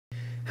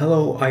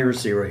Hello,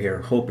 Iris0 here.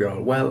 Hope you're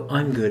all well.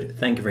 I'm good.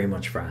 Thank you very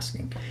much for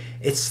asking.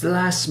 It's the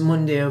last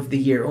Monday of the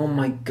year. Oh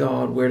my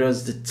god, where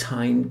does the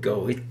time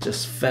go? It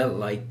just felt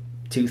like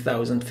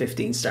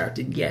 2015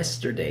 started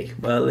yesterday.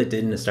 Well, it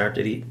didn't. It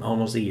started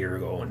almost a year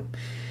ago, and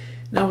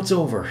now it's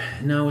over.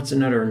 Now it's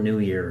another new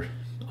year,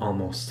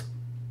 almost.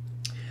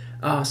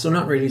 So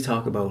not really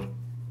talk about.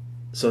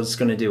 So I'm just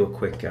going to do a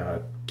quick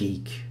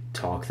geek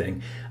talk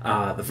thing.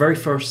 The very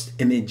first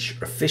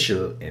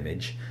official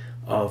image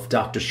of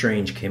Doctor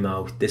Strange came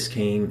out. This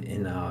came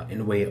in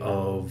a way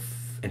of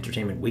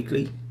Entertainment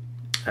Weekly.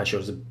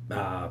 Shows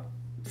a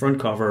front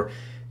cover.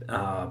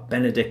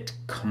 Benedict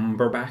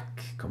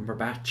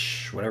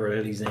Cumberbatch, whatever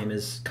his name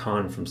is,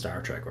 Khan from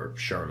Star Trek, or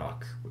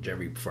Sherlock,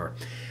 whichever you prefer.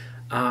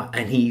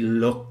 And he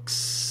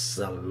looks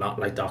a lot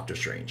like Doctor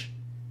Strange.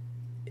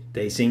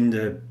 They seem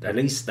to, at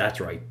least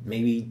that's right.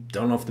 Maybe,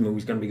 don't know if the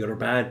movie's going to be good or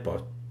bad,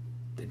 but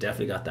they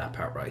definitely got that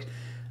part right.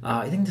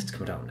 I think that's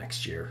coming out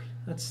next year.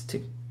 That's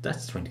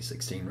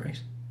 2016,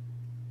 right?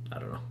 I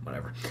don't know,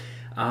 whatever.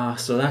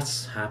 So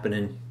that's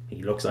happening.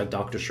 He looks like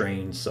Doctor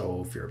Strange,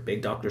 so if you're a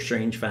big Doctor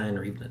Strange fan,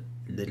 or even a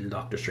little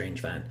Doctor Strange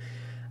fan,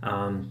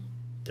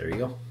 there you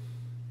go.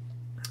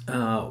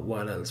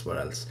 What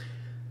else?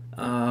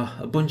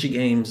 A bunch of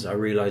games I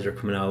realize are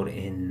coming out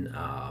in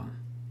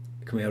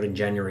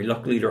January.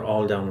 Luckily, they're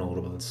all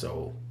downloadable,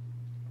 so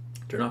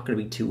they're not going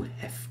to be too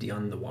hefty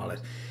on the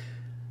wallet.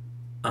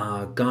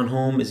 Gone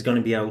Home is going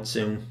to be out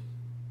soon.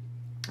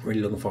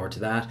 Really looking forward to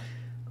that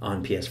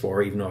on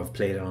PS4, even though I've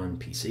played it on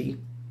PC.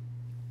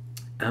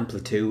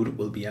 Amplitude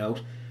will be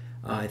out.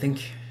 I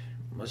think,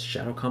 was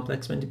Shadow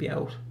Complex meant to be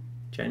out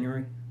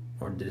January?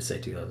 Or did it say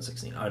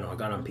 2016? I don't know, I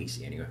got it on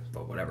PC anyway,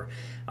 but whatever.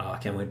 I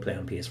can't wait to play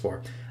on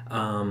PS4.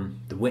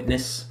 The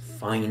Witness,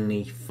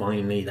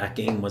 finally, that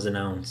game was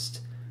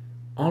announced.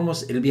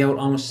 It'll be out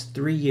almost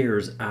 3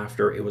 years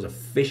after it was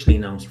officially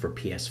announced for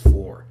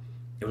PS4.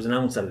 It was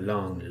announced a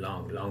long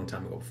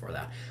time ago before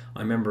that.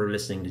 I remember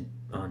listening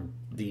on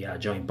the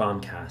Giant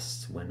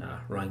Bombcast when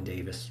Ryan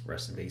Davis,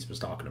 rest in peace, was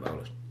talking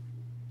about it.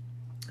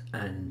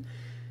 And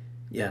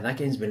yeah, that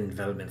game's been in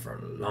development for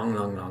a long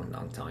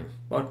time.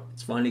 But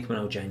it's finally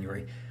coming out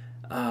January.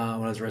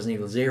 Resident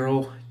Evil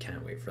 0,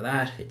 can't wait for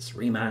that. It's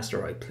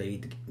remaster. I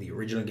played the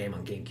original game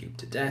on GameCube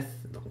to death.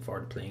 Looking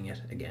forward to playing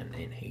it again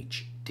in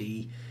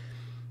HD.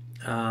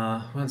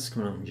 What else is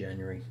coming out in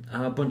January?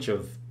 A bunch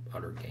of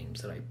other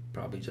games that I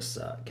probably just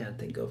can't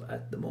think of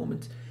at the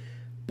moment.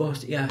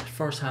 But yeah,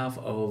 first half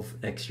of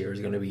next year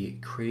is going to be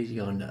crazy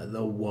on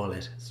the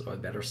wallet, so I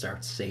better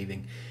start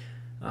saving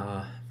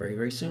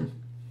very soon.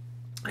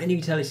 And you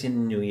can tell it's in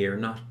the new year,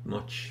 not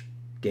much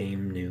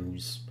game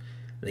news.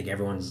 I think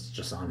everyone's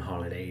just on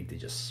holiday. They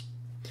just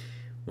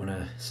want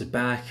to sit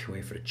back,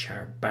 wait for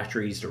the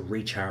batteries to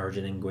recharge,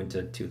 and then go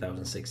into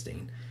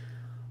 2016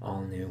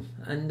 all new.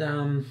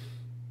 And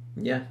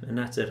yeah, and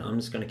that's it. I'm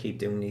just going to keep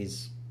doing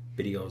these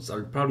videos.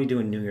 I'll probably do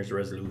a New Year's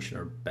resolution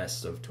or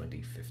best of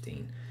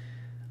 2015.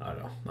 I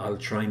don't know. I'll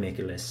try and make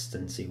a list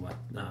and see what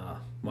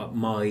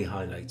my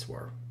highlights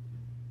were,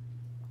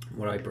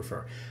 what I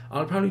prefer.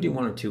 I'll probably do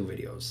 1 or 2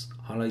 videos: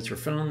 highlights for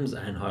films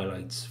and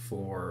highlights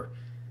for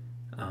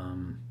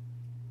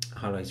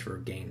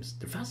games.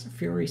 Did Fast and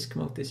Furious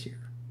come out this year?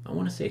 I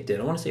want to say it did.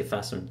 I want to say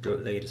the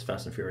latest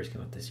Fast and Furious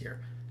came out this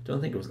year.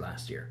 Don't think it was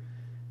last year.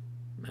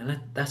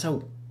 Man, that's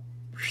how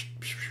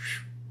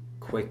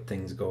quick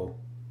things go.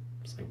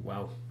 It's like,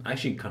 wow. I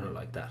actually kind of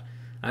like that.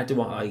 I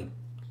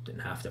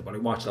didn't have to, but I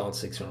watched all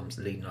 6 films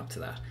leading up to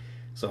that,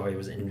 so I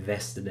was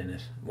invested in it.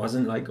 It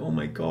wasn't like, oh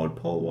my god,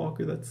 Paul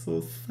Walker, that's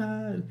so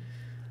sad.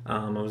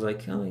 I was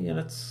like, oh yeah,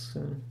 that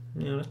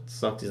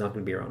sucked. He's not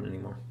going to be around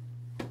anymore.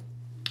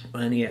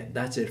 But anyway,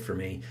 that's it for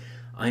me.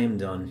 I am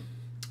done.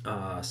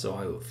 So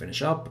I will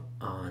finish up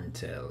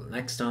until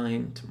next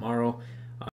time, tomorrow.